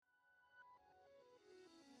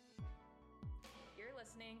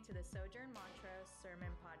listening to the Sojourn Montrose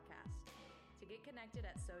Sermon Podcast. To get connected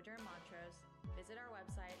at Sojourn Montrose, visit our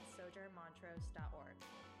website, sojournmontrose.org.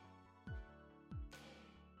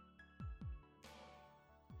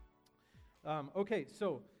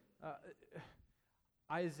 So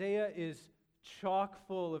Isaiah is chock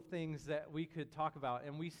full of things that we could talk about,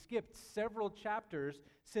 and we skipped several chapters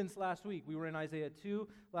since last week. We were in Isaiah 2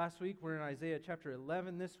 last week, we're in Isaiah chapter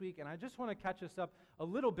 11 this week, and I just want to catch us up a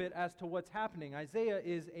little bit as to what's happening. Isaiah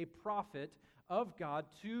is a prophet of God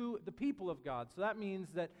to the people of God, so that means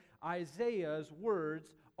that Isaiah's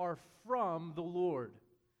words are from the Lord.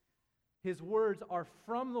 His words are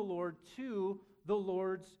from the Lord to the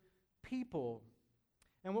Lord's people.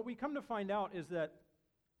 And what we come to find out is that,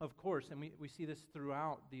 of course, and we see this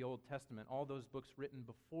throughout the Old Testament, all those books written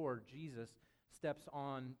before Jesus steps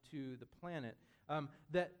on to the planet,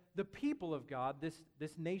 that the people of God,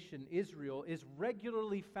 this nation, Israel, is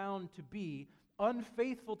regularly found to be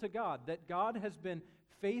unfaithful to God, that God has been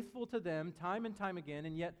faithful to them time and time again,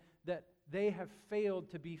 and yet that they have failed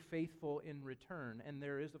to be faithful in return. And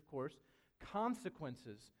there is, of course,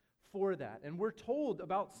 consequences for that. And we're told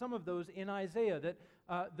about some of those in Isaiah, that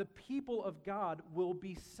the people of God will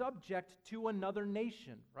be subject to another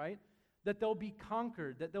nation, right? That they'll be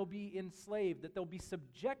conquered, that they'll be enslaved, that they'll be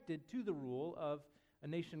subjected to the rule of a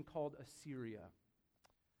nation called Assyria.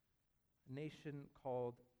 A nation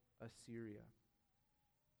called Assyria.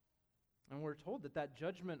 And we're told that that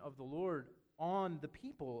judgment of the Lord on the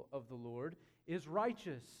people of the Lord is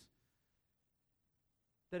righteous.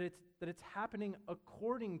 That it's happening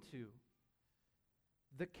according to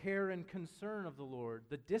the care and concern of the Lord,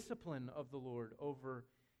 the discipline of the Lord over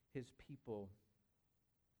His people.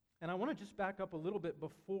 And I want to just back up a little bit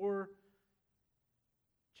before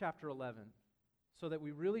chapter 11 so that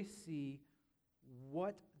we really see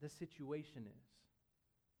what the situation is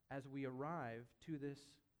as we arrive to this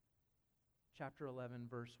chapter 11,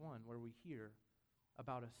 verse 1, where we hear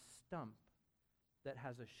about a stump that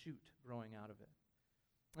has a shoot growing out of it.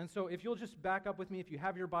 And so if you'll just back up with me, if you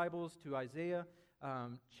have your Bibles, to Isaiah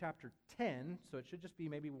chapter 10, so it should just be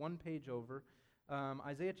maybe one page over.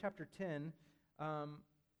 Isaiah chapter 10,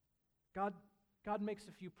 God makes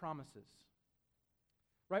a few promises.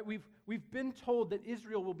 Right? We've been told that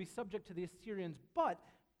Israel will be subject to the Assyrians, but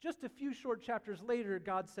just a few short chapters later,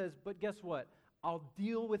 God says, but guess what? I'll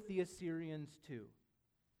deal with the Assyrians too.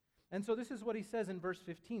 And so this is what He says in verse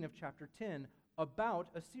 15 of chapter 10 about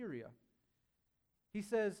Assyria. He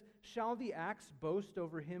says, shall the axe boast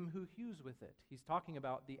over him who hews with it? He's talking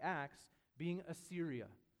about the axe being Assyria.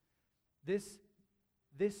 This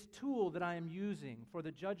tool that I am using for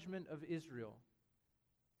the judgment of Israel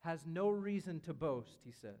has no reason to boast,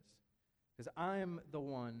 he says, because I am the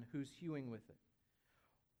one who's hewing with it.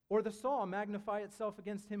 Or the saw magnify itself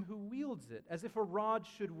against him who wields it, as if a rod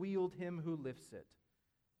should wield him who lifts it,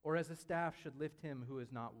 or as a staff should lift him who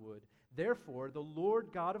is not wood. Therefore, the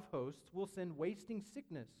Lord God of hosts will send wasting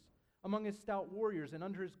sickness among His stout warriors, and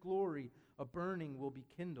under His glory a burning will be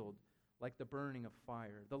kindled like the burning of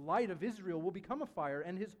fire. The light of Israel will become a fire,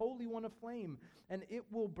 and His Holy One a flame, and it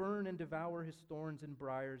will burn and devour his thorns and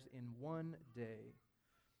briars in one day.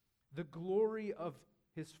 The glory of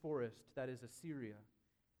His forest, that is Assyria,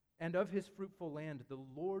 and of His fruitful land, the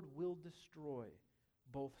Lord will destroy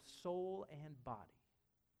both soul and body.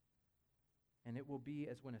 And it will be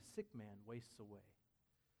as when a sick man wastes away.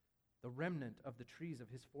 The remnant of the trees of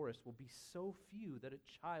His forest will be so few that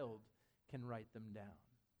a child can write them down.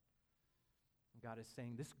 And God is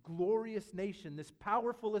saying, this glorious nation, this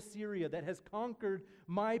powerful Assyria that has conquered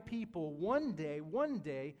my people, one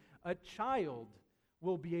day, a child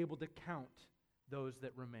will be able to count those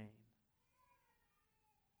that remain.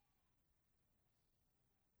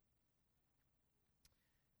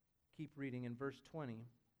 Keep reading in verse 20.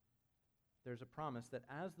 There's a promise that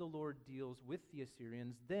as the Lord deals with the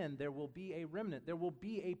Assyrians, then there will be a remnant. There will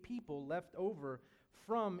be a people left over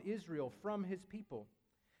from Israel, from His people.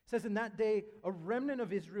 It says, in that day, a remnant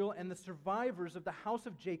of Israel and the survivors of the house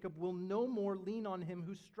of Jacob will no more lean on him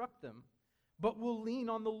who struck them, but will lean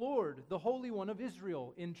on the Lord, the Holy One of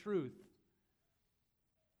Israel, in truth.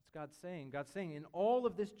 It's God saying, in all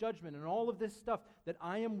of this judgment and all of this stuff that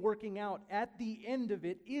I am working out, at the end of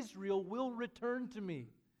it, Israel will return to me.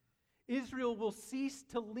 Israel will cease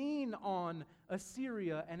to lean on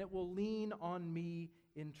Assyria, and it will lean on me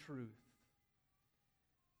in truth.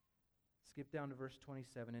 Skip down to verse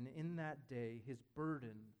 27. And in that day, his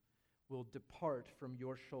burden will depart from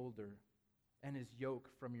your shoulder, and his yoke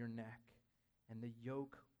from your neck, and the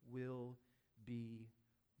yoke will be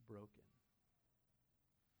broken.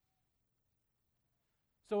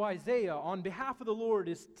 So Isaiah, on behalf of the Lord,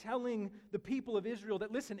 is telling the people of Israel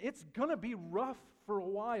that, listen, it's going to be rough for a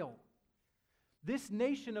while. This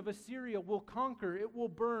nation of Assyria will conquer, it will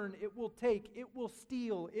burn, it will take, it will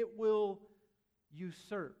steal, it will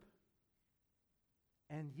usurp.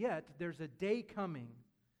 And yet, there's a day coming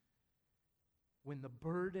when the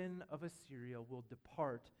burden of Assyria will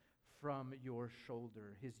depart from your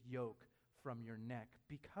shoulder, his yoke from your neck,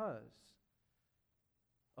 because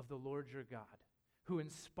of the Lord your God, who in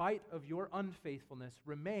spite of your unfaithfulness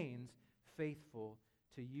remains faithful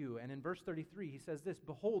to you. And in verse 33 he says this,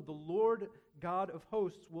 "Behold, the Lord God of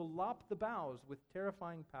hosts will lop the boughs with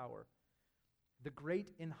terrifying power. The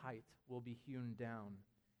great in height will be hewn down,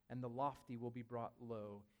 and the lofty will be brought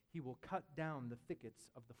low. He will cut down the thickets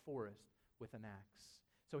of the forest with an axe."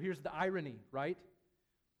 So here's the irony, right?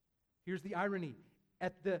 Here's the irony.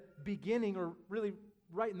 At the beginning, or really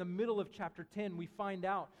right in the middle of chapter 10, we find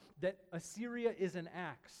out that Assyria is an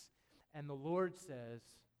axe. And the Lord says,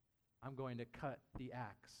 I'm going to cut the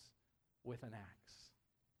axe with an axe.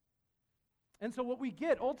 And so what we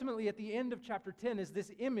get ultimately at the end of chapter 10 is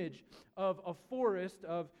this image of a forest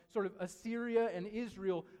of sort of Assyria and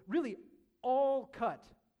Israel really all cut.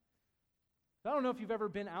 I don't know if you've ever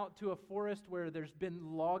been out to a forest where there's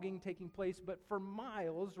been logging taking place, but for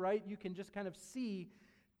miles, right, you can just kind of see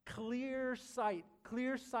clear sight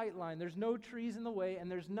line. There's no trees in the way,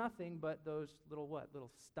 and there's nothing but those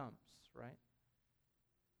little stumps, right?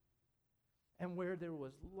 And where there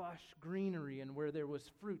was lush greenery, and where there was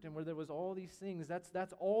fruit, and where there was all these things,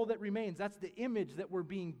 that's all that remains. That's the image that we're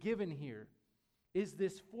being given here, is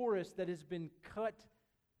this forest that has been cut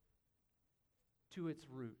to its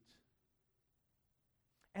root.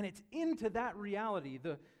 And it's into that reality,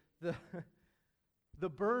 the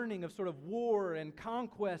burning of sort of war and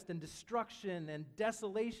conquest and destruction and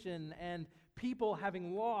desolation and people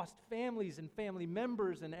having lost families and family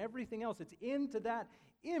members and everything else. It's into that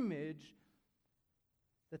image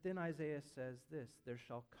that then Isaiah says this, "There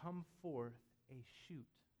shall come forth a shoot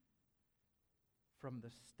from the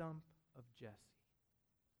stump of Jesse."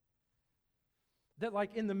 That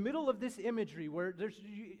like in the middle of this imagery where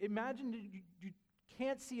imagine you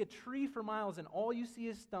can't see a tree for miles and all you see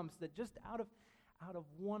is stumps, that just out of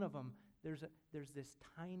one of them there's this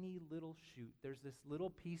tiny little shoot. There's this little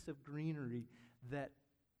piece of greenery that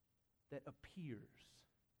appears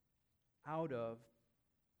out of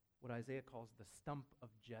what Isaiah calls the stump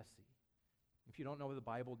of Jesse. If you don't know the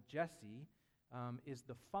Bible, Jesse is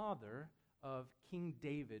the father of King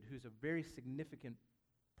David, who's a very significant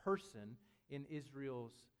person in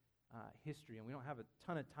Israel's history, and we don't have a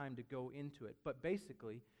ton of time to go into it. But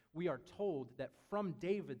basically, we are told that from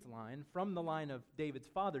David's line, from the line of David's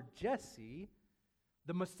father, Jesse,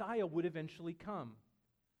 the Messiah would eventually come.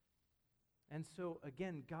 And so,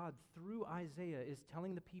 again, God, through Isaiah, is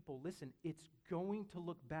telling the people, listen, it's going to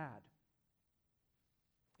look bad.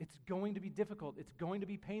 It's going to be difficult. It's going to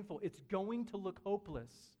be painful. It's going to look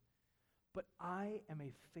hopeless. But I am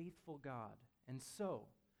a faithful God. And so,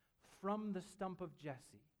 from the stump of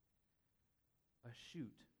Jesse, a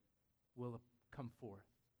shoot will come forth.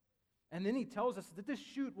 And then he tells us that this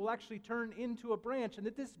shoot will actually turn into a branch, and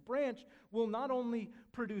that this branch will not only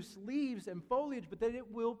produce leaves and foliage, but that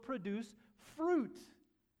it will produce fruit.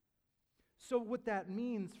 So what that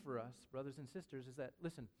means for us, brothers and sisters, is that,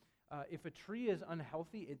 listen, if a tree is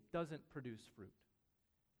unhealthy, it doesn't produce fruit.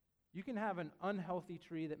 You can have an unhealthy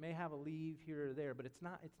tree that may have a leaf here or there, but it's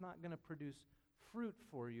not going to produce fruit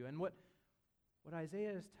for you. And what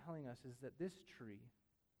Isaiah is telling us is that this tree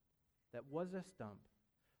that was a stump,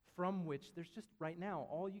 from which there's just right now,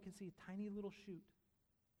 all you can see, a tiny little shoot,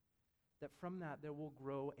 that from that there will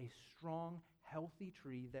grow a strong, healthy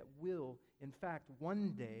tree that will, in fact,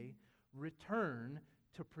 one day return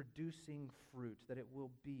to producing fruit, that it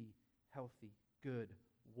will be healthy, good,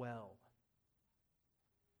 well.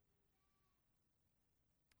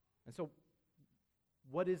 And so,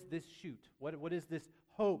 what is this shoot? What is this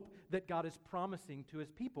hope that God is promising to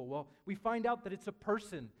his people? Well, we find out that it's a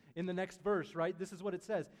person in the next verse, right? This is what it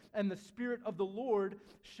says. "And the Spirit of the Lord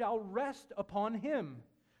shall rest upon him."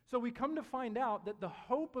 So we come to find out that the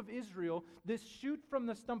hope of Israel, this shoot from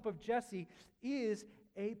the stump of Jesse, is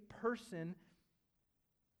a person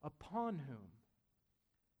upon whom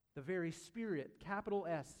the very Spirit, capital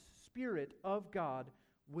S, Spirit of God,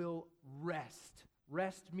 will rest.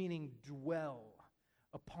 Rest meaning dwell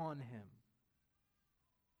upon him.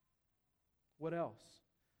 What else?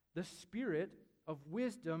 The Spirit of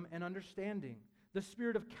wisdom and understanding, the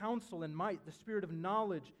Spirit of counsel and might, the Spirit of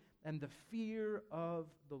knowledge and the fear of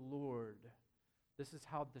the Lord. This is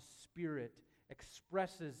how the Spirit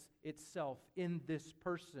expresses itself in this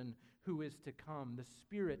person who is to come. The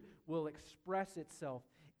Spirit will express itself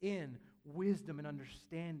in wisdom and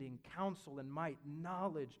understanding, counsel and might,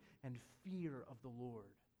 knowledge and fear of the Lord.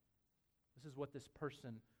 This is what this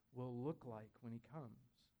person will look like when he comes.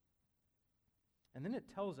 And then it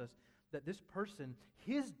tells us that this person,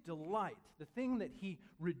 his delight, the thing that he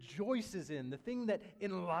rejoices in, the thing that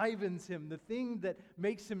enlivens him, the thing that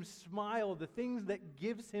makes him smile, the things that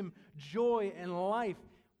gives him joy and life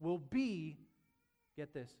will be,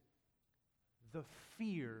 get this, the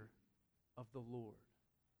fear of the Lord.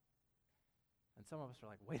 And some of us are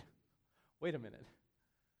like, wait a minute.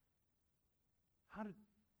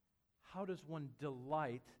 How does one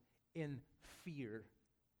delight in fear?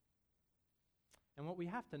 And what we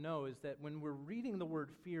have to know is that when we're reading the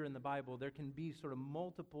word fear in the Bible, there can be sort of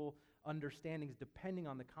multiple understandings depending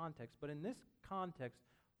on the context. But in this context,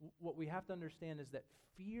 what we have to understand is that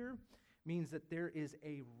fear means that there is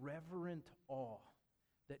a reverent awe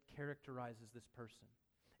that characterizes this person.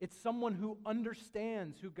 It's someone who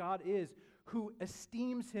understands who God is, who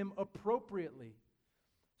esteems him appropriately.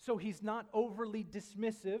 So he's not overly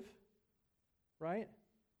dismissive, right?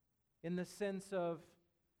 In the sense of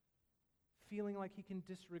feeling like he can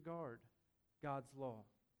disregard God's law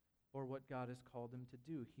or what God has called him to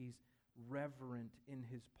do. He's reverent in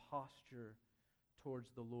his posture towards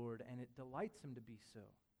the Lord, and it delights him to be so.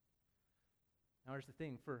 Now here's the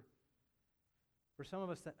thing, for some of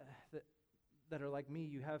us that are like me,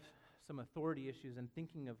 you have some authority issues, and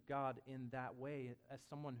thinking of God in that way as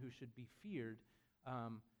someone who should be feared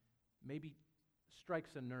maybe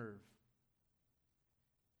strikes a nerve.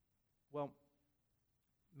 Well,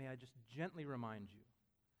 may I just gently remind you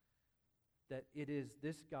that it is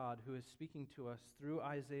this God who is speaking to us through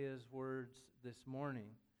Isaiah's words this morning,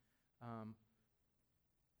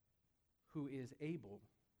 who is able,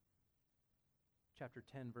 chapter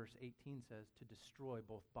 10, verse 18 says, to destroy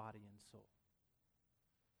both body and soul.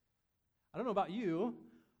 I don't know about you,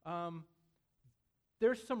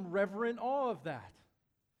 there's some reverent awe of that,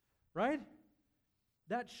 right?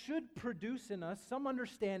 That should produce in us some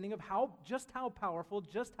understanding of just how powerful,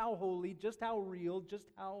 just how holy, just how real, just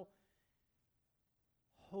how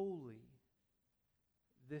holy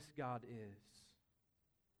this God is.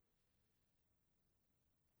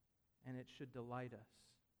 And it should delight us.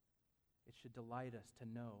 It should delight us to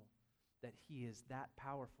know that he is that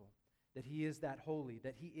powerful, that he is that holy,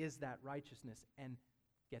 that he is that righteousness. And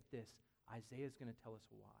get this, Isaiah is going to tell us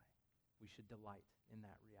why we should delight in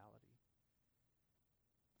that reality.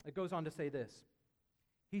 It goes on to say this: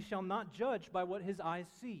 he shall not judge by what his eyes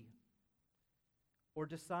see, or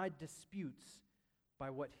decide disputes by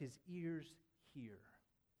what his ears hear.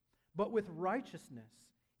 But with righteousness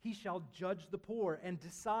he shall judge the poor, and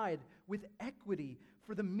decide with equity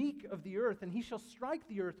for the meek of the earth. And he shall strike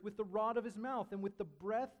the earth with the rod of his mouth, and with the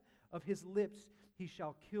breath of his lips he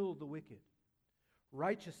shall kill the wicked.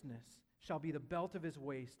 Righteousness shall be the belt of his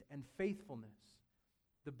waist, and faithfulness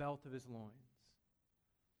the belt of his loins.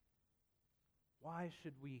 Why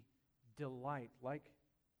should we delight, like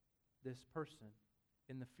this person,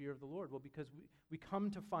 in the fear of the Lord? Well, because we come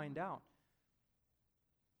to find out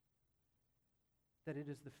that it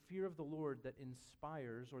is the fear of the Lord that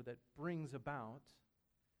inspires or that brings about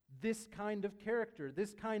this kind of character,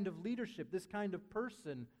 this kind of leadership, this kind of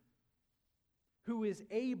person who is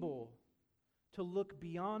able to look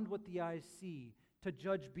beyond what the eyes see, to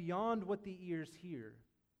judge beyond what the ears hear,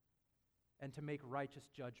 and to make righteous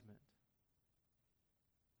judgment.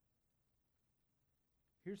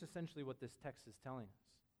 Here's essentially what this text is telling us.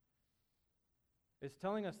 It's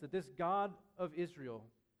telling us that this God of Israel,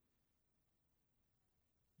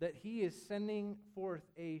 that he is sending forth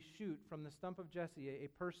a shoot from the stump of Jesse, a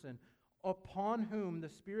person upon whom the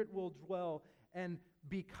Spirit will dwell, and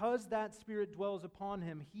because that Spirit dwells upon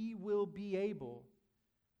him, he will be able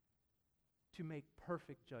to make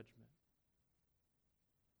perfect judgment.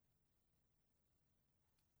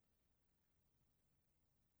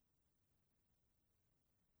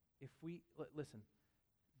 If we, listen,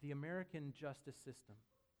 the American justice system,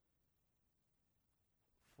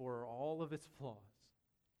 for all of its flaws,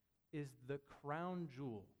 is the crown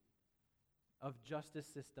jewel of justice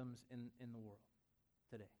systems in the world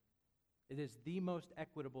today. It is the most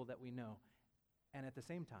equitable that we know. And at the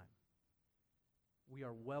same time, we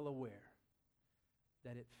are well aware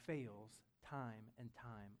that it fails time and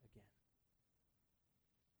time again.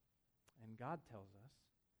 And God tells us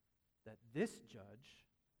that this judge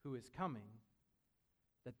who is coming,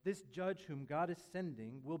 that this judge whom God is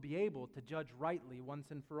sending will be able to judge rightly once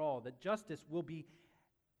and for all, that justice will be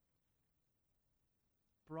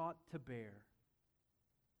brought to bear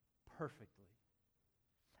perfectly,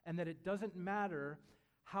 and that it doesn't matter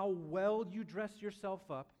how well you dress yourself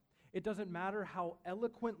up. It doesn't matter how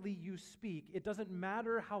eloquently you speak. It doesn't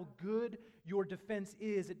matter how good your defense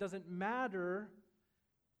is. It doesn't matter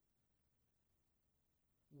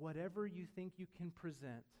whatever you think you can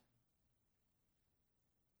present.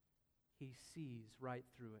 He sees right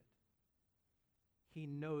through it. He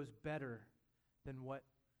knows better than what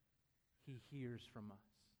he hears from us.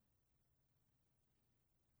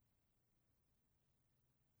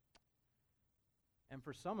 And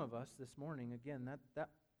for some of us this morning, again, that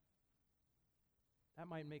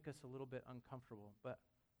might make us a little bit uncomfortable, but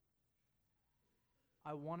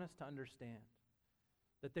I want us to understand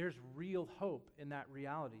that there's real hope in that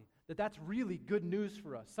reality, that's really good news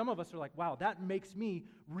for us. Some of us are like, wow, that makes me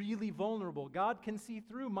really vulnerable. God can see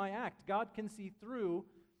through my act. God can see through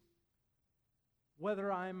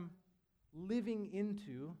whether I'm living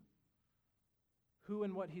into who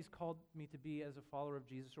and what He's called me to be as a follower of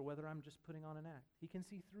Jesus, or whether I'm just putting on an act. He can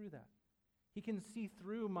see through that. He can see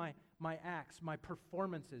through my acts, my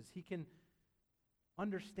performances. He can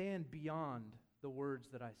understand beyond the words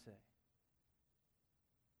that I say.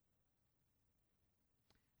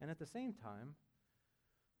 And at the same time,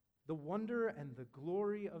 the wonder and the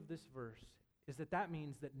glory of this verse is that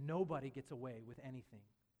means that nobody gets away with anything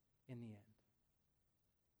in the end.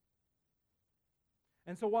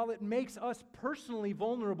 And so while it makes us personally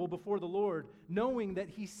vulnerable before the Lord, knowing that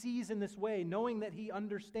He sees in this way, knowing that He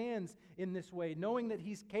understands in this way, knowing that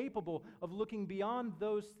He's capable of looking beyond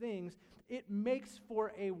those things, it makes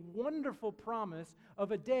for a wonderful promise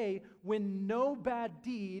of a day when no bad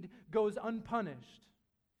deed goes unpunished.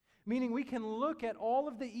 Meaning we can look at all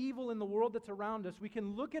of the evil in the world that's around us. We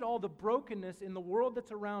can look at all the brokenness in the world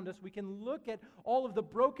that's around us. We can look at all of the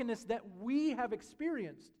brokenness that we have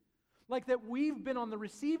experienced, like that we've been on the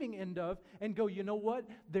receiving end of, and go, you know what?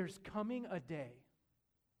 There's coming a day.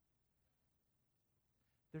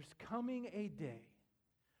 There's coming a day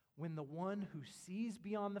when the one who sees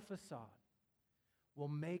beyond the facade will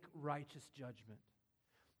make righteous judgment.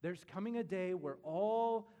 There's coming a day where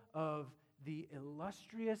all of the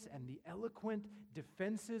illustrious and the eloquent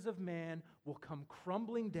defenses of man will come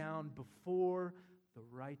crumbling down before the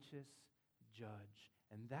righteous judge.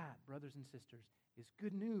 And that, brothers and sisters, is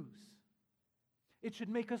good news. It should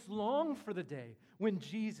make us long for the day when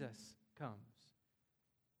Jesus comes.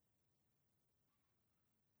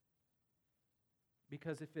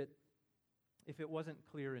 Because if it wasn't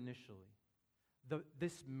clear initially,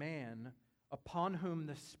 this man upon whom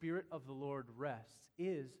the Spirit of the Lord rests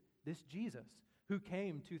is this Jesus who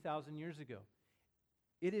came 2,000 years ago.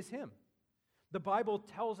 It is Him. The Bible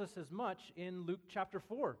tells us as much in Luke chapter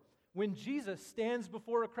 4. When Jesus stands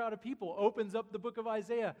before a crowd of people, opens up the book of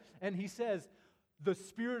Isaiah, and He says, "The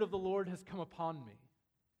Spirit of the Lord has come upon me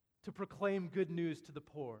to proclaim good news to the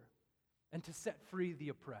poor and to set free the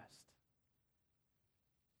oppressed."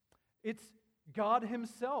 It's God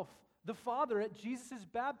Himself, the Father, at Jesus'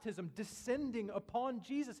 baptism, descending upon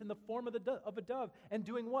Jesus in the form of a dove, and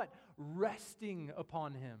doing what? Resting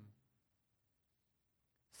upon Him.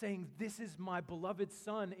 Saying, "This is my beloved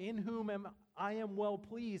Son, in whom I am well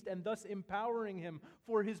pleased," and thus empowering Him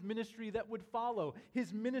for His ministry that would follow.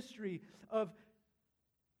 His ministry of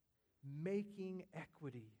making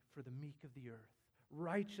equity for the meek of the earth,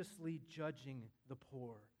 righteously judging the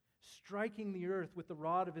poor, striking the earth with the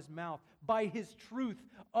rod of His mouth, by His truth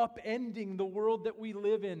upending the world that we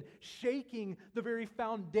live in, shaking the very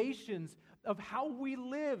foundations of how we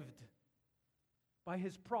lived, by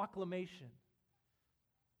His proclamation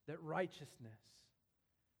that righteousness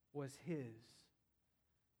was His,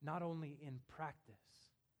 not only in practice,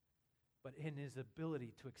 but in His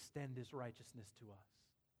ability to extend His righteousness to us.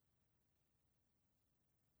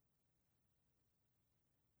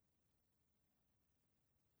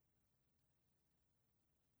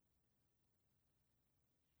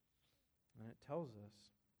 And it tells us,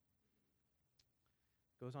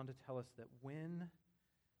 goes on to tell us that when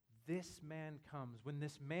this man comes, when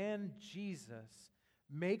this man Jesus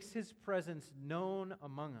makes His presence known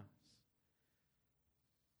among us,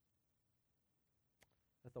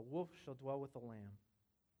 that the wolf shall dwell with the lamb,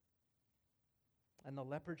 and the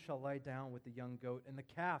leopard shall lie down with the young goat, and the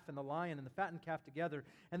calf and the lion and the fattened calf together,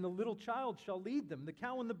 and the little child shall lead them. The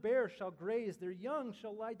cow and the bear shall graze, their young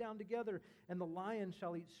shall lie down together, and the lion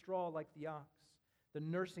shall eat straw like the ox. The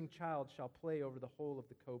nursing child shall play over the hole of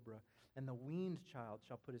the cobra, and the weaned child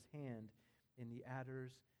shall put his hand in the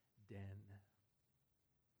adder's den.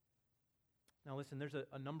 Now listen, there's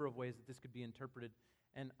a number of ways that this could be interpreted,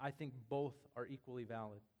 and I think both are equally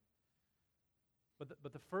valid.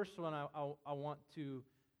 But the first one I want to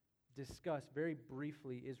discuss very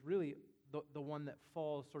briefly is really the one that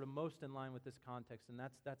falls sort of most in line with this context, and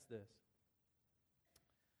that's this.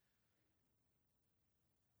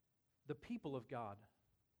 The people of God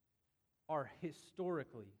are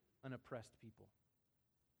historically an oppressed people.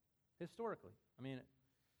 Historically. I mean,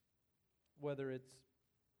 whether it's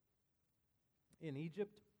in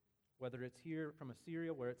Egypt, whether it's here from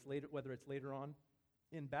Assyria, whether it's later on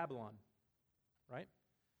in Babylon, right?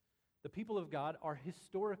 The people of God are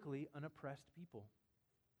historically an oppressed people.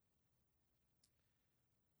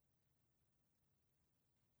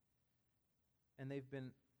 And they've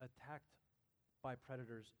been attacked by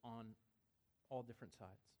predators on all different sides.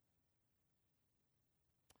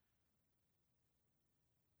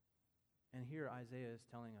 And here Isaiah is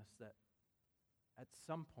telling us that at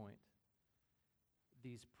some point,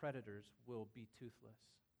 these predators will be toothless.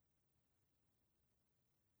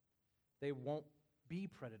 They won't be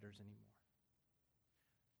predators anymore.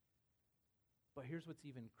 But here's what's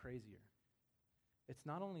even crazier. It's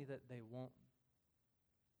not only that they won't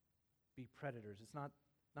be predators. It's not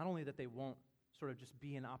only that they won't sort of just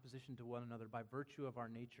be in opposition to one another by virtue of our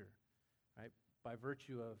nature, right? By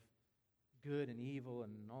virtue of good and evil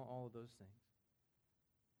and all of those things.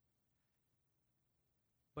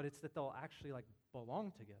 But it's that they'll actually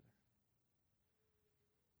belong together.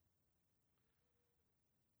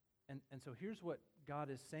 And so here's what God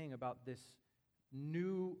is saying about this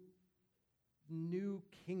new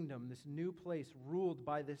kingdom, this new place ruled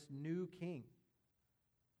by this new king.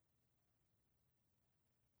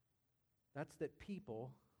 That's that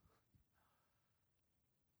people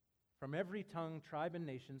from every tongue, tribe, and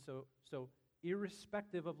nation, so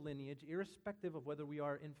irrespective of lineage, irrespective of whether we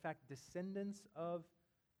are in fact descendants of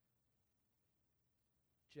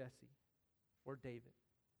Jesse or David,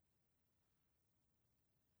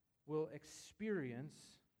 will experience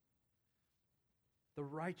the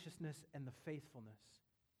righteousness and the faithfulness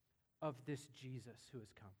of this Jesus who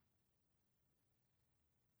has come.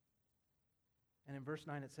 And in verse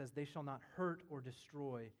 9 it says, "They shall not hurt or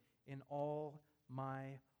destroy in all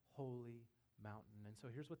my holy mountain." And so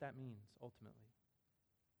here's what that means ultimately.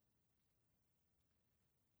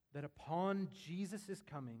 That upon Jesus'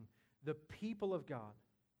 coming, the people of God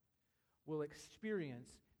will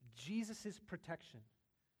experience Jesus' protection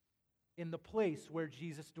in the place where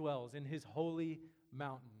Jesus dwells, in his holy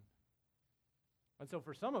mountain. And so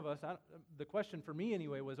for some of us, the question for me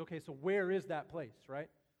anyway was, okay, so where is that place, right?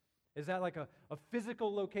 Is that like a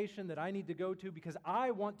physical location that I need to go to? Because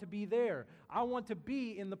I want to be there. I want to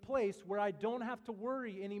be in the place where I don't have to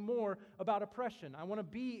worry anymore about oppression. I want to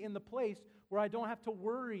be in the place where I don't have to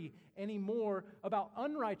worry anymore about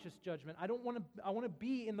unrighteous judgment. I want to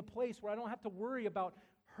be in the place where I don't have to worry about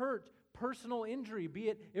hurt, personal injury, be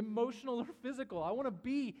it emotional or physical. I want to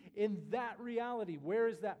be in that reality. Where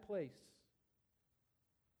is that place?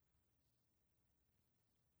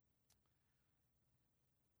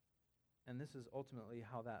 And this is ultimately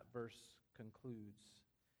how that verse concludes.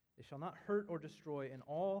 "They shall not hurt or destroy in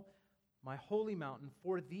all my holy mountain,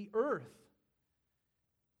 for the earth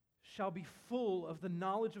shall be full of the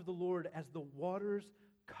knowledge of the Lord as the waters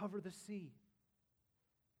cover the sea."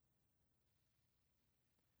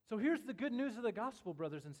 So here's the good news of the gospel,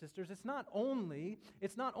 brothers and sisters. It's not only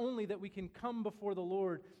that we can come before the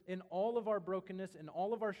Lord in all of our brokenness and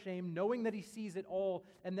all of our shame, knowing that he sees it all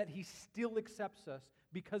and that he still accepts us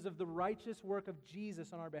because of the righteous work of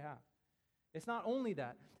Jesus on our behalf. It's not only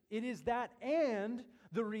that. It is that and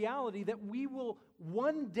the reality that we will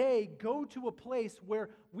one day go to a place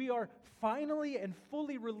where we are finally and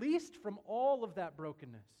fully released from all of that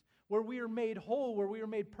brokenness, where we are made whole, where we are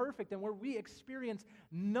made perfect, and where we experience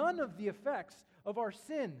none of the effects of our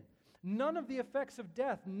sin, none of the effects of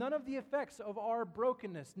death, none of the effects of our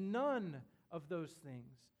brokenness, none of those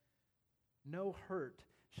things. No hurt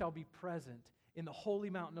shall be present in the holy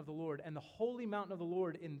mountain of the Lord, and the holy mountain of the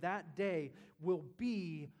Lord in that day will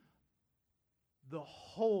be the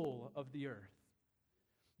whole of the earth.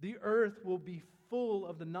 The earth will be full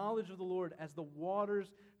of the knowledge of the Lord as the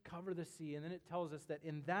waters cover the sea. And then it tells us that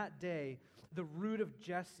in that day, the root of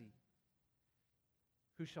Jesse,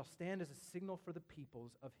 who shall stand as a signal for the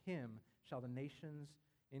peoples, of him shall the nations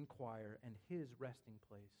inquire, and his resting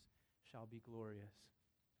place shall be glorious.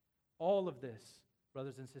 All of this,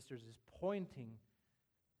 brothers and sisters, is pointing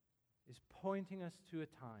us to a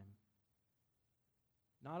time,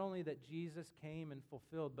 not only that Jesus came and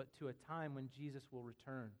fulfilled, but to a time when Jesus will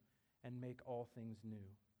return and make all things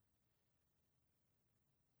new.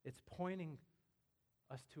 It's pointing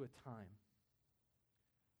us to a time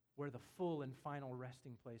where the full and final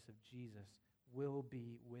resting place of Jesus will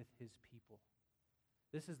be with his people.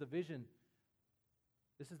 This is the vision.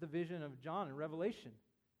 This is the vision of John in Revelation.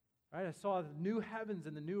 Right? I saw the new heavens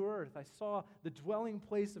and the new earth. I saw the dwelling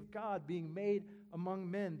place of God being made among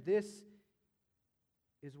men. This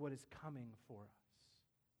is what is coming for us.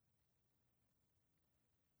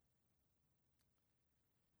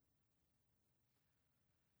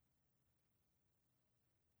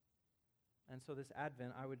 And so this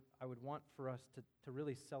Advent, I would want for us to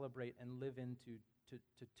really celebrate and live into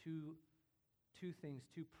two things,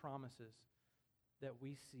 two promises that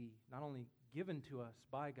we see not only given to us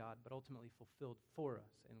by God, but ultimately fulfilled for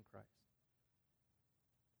us in Christ.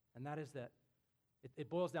 And that is that it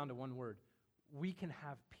boils down to one word. We can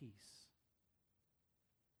have peace.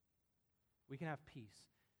 We can have peace.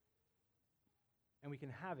 And we can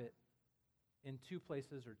have it in two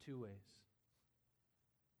places or two ways.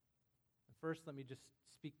 First, let me just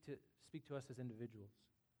speak to us as individuals.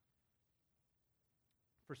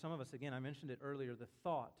 For some of us, again, I mentioned it earlier, the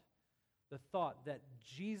thought that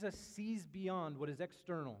Jesus sees beyond what is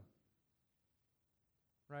external.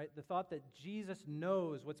 Right? The thought that Jesus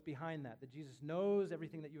knows what's behind that Jesus knows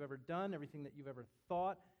everything that you've ever done, everything that you've ever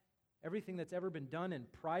thought, everything that's ever been done in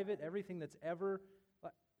private, everything that's ever,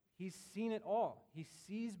 he's seen it all. He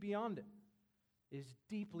sees beyond it. It is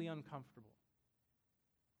deeply uncomfortable.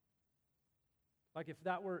 Like if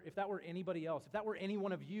that were anybody else, if that were any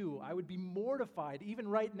one of you, I would be mortified even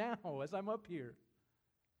right now as I'm up here.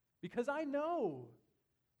 Because I know,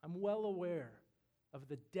 I'm well aware of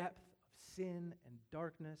the depth of sin and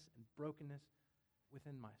darkness and brokenness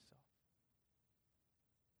within myself.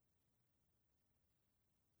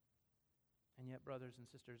 And yet, brothers and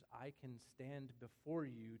sisters, I can stand before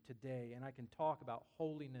you today and I can talk about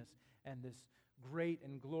holiness and this great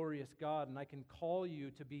and glorious God, and I can call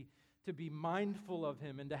you to be mindful of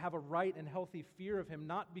Him and to have a right and healthy fear of Him,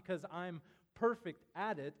 not because I'm perfect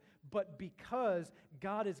at it, but because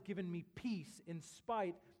God has given me peace in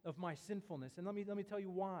spite of my sinfulness. And let me tell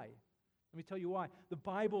you why. Let me tell you why. The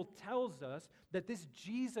Bible tells us that this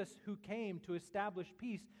Jesus who came to establish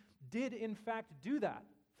peace did in fact do that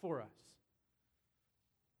for us.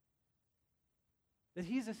 That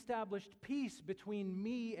He's established peace between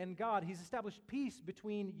me and God. He's established peace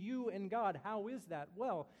between you and God. How is that?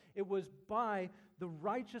 Well, it was by the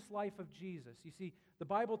righteous life of Jesus. You see, the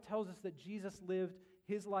Bible tells us that Jesus lived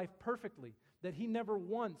His life perfectly, that He never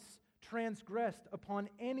once transgressed upon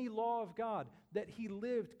any law of God, that He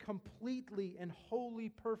lived completely and wholly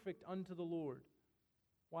perfect unto the Lord.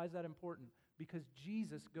 Why is that important? Because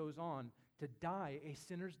Jesus goes on to die a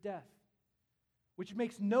sinner's death. Which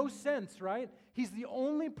makes no sense, right? He's the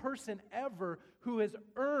only person ever who has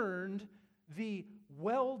earned the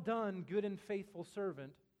well done, good and faithful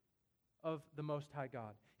servant of the Most High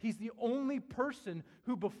God. He's the only person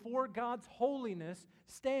who before God's holiness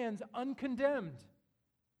stands uncondemned.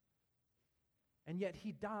 And yet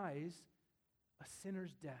He dies a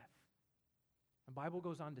sinner's death. The Bible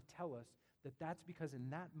goes on to tell us that that's because in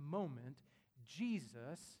that moment,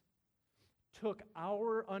 Jesus took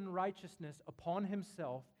our unrighteousness upon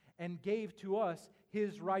Himself and gave to us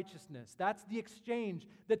His righteousness. That's the exchange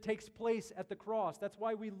that takes place at the cross. That's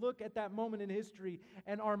why we look at that moment in history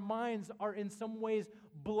and our minds are in some ways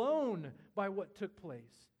blown by what took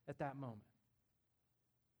place at that moment.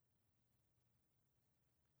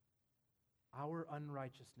 Our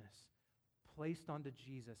unrighteousness placed onto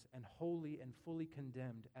Jesus and wholly and fully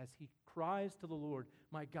condemned as He cries to the Lord,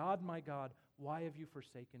 my God, why have you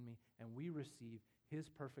forsaken me? And we receive His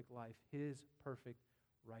perfect life, His perfect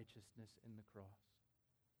righteousness in the cross.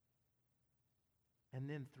 And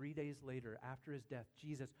then 3 days later, after His death,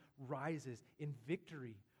 Jesus rises in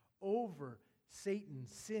victory over Satan,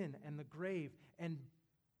 sin, and the grave. And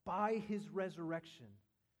by His resurrection,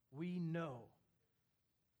 we know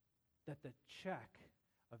that the check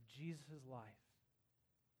of Jesus' life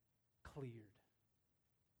cleared.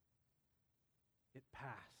 It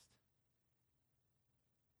passed.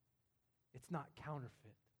 It's not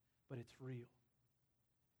counterfeit, but it's real.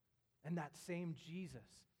 And that same Jesus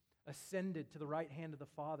ascended to the right hand of the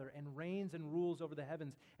Father and reigns and rules over the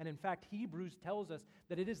heavens. And in fact, Hebrews tells us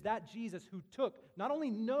that it is that Jesus who not only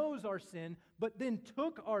knows our sin, but then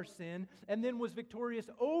took our sin and then was victorious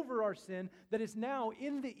over our sin, that is now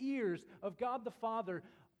in the ears of God the Father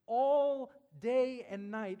all day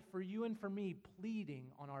and night for you and for me, pleading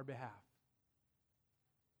on our behalf.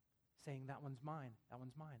 Saying, that one's mine, that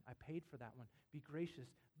one's mine. I paid for that one. Be gracious.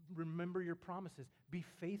 Remember your promises. Be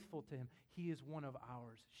faithful to Him. He is one of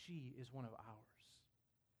ours. She is one of ours.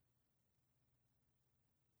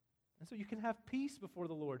 And so you can have peace before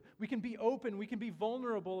the Lord. We can be open. We can be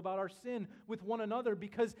vulnerable about our sin with one another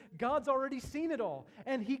because God's already seen it all.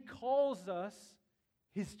 And He calls us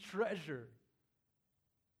His treasure.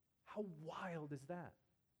 How wild is that?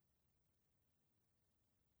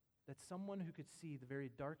 that someone who could see the very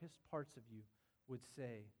darkest parts of you would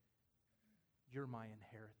say, "You're my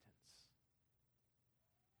inheritance."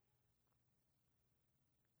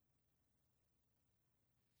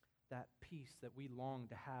 That peace that we long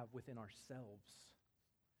to have within ourselves.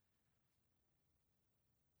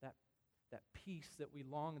 That peace that we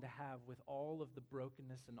long to have with all of the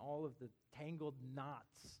brokenness and all of the tangled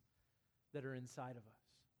knots that are inside of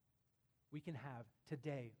us. We can have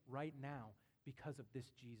today, right now, because of this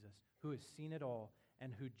Jesus who has seen it all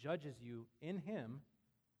and who judges you in him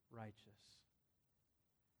righteous.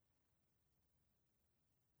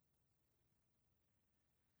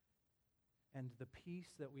 And the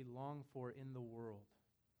peace that we long for in the world.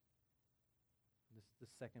 This is the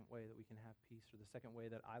second way that we can have peace, or the second way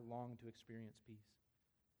that I long to experience peace.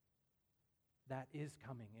 That is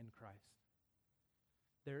coming in Christ.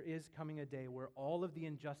 There is coming a day where all of the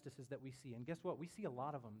injustices that we see, and guess what? We see a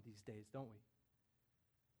lot of them these days, don't we?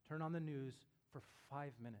 Turn on the news for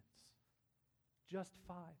 5 minutes. Just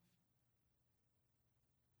 5.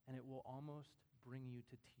 And it will almost bring you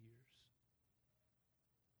to tears.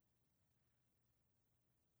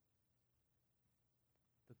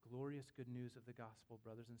 The glorious good news of the gospel,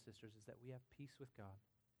 brothers and sisters, is that we have peace with God,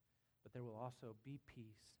 but there will also be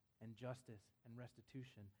peace and justice and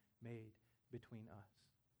restitution made between us.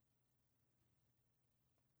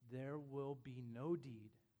 There will be no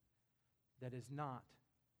deed that is not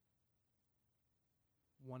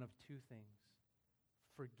one of two things: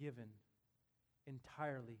 forgiven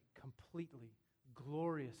entirely, completely,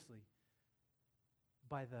 gloriously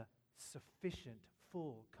by the sufficient,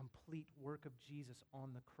 full, complete work of Jesus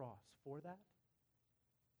on the cross for that,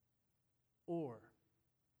 or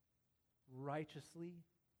righteously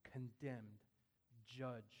condemned,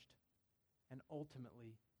 judged, and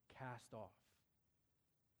ultimately cast off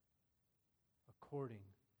according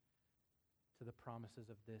to the promises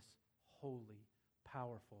of this holy,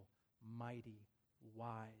 powerful, mighty,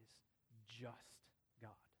 wise, just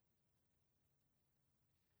God.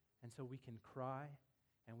 And so we can cry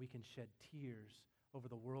and we can shed tears over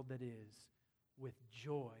the world that is, with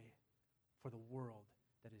joy for the world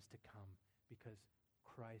that is to come, because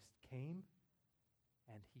Christ came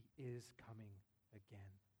and he is coming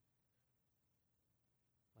again.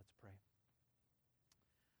 Let's pray.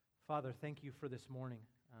 Father, thank you for this morning.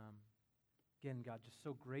 Again, God, just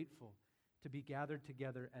so grateful to be gathered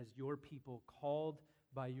together as your people, called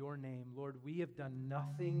by your name. Lord, we have done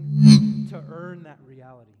nothing to earn that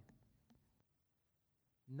reality.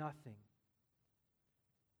 Nothing.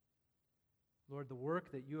 Lord, the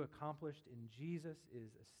work that you accomplished in Jesus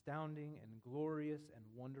is astounding and glorious and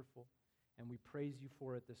wonderful, and we praise you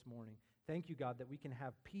for it this morning. Thank you, God, that we can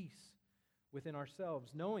have peace within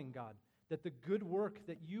ourselves, knowing, God, that the good work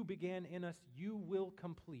that you began in us, you will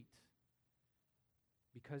complete,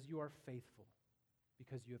 because you are faithful,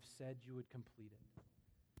 because you have said you would complete it.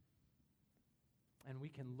 And we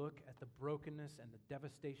can look at the brokenness and the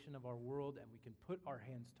devastation of our world, and we can put our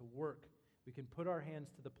hands to work. We can put our hands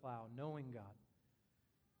to the plow, knowing, God,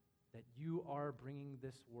 that you are bringing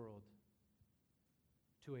this world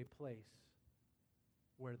to a place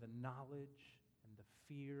where the knowledge and the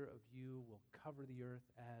fear of you will cover the earth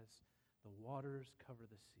as the waters cover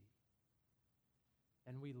the sea.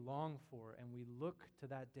 And we long for and we look to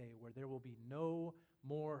that day where there will be no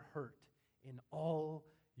more hurt in all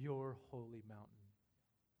your holy mountain.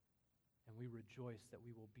 And we rejoice that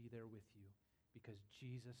we will be there with you because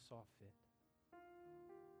Jesus saw fit.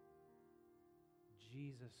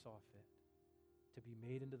 Jesus saw fit to be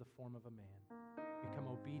made into the form of a man, become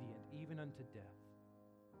obedient even unto death,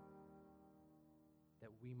 that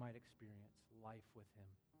we might experience life with him,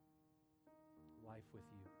 life with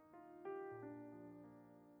you.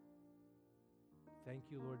 Thank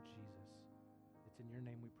you, Lord Jesus. It's in your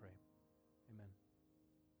name we pray. Amen.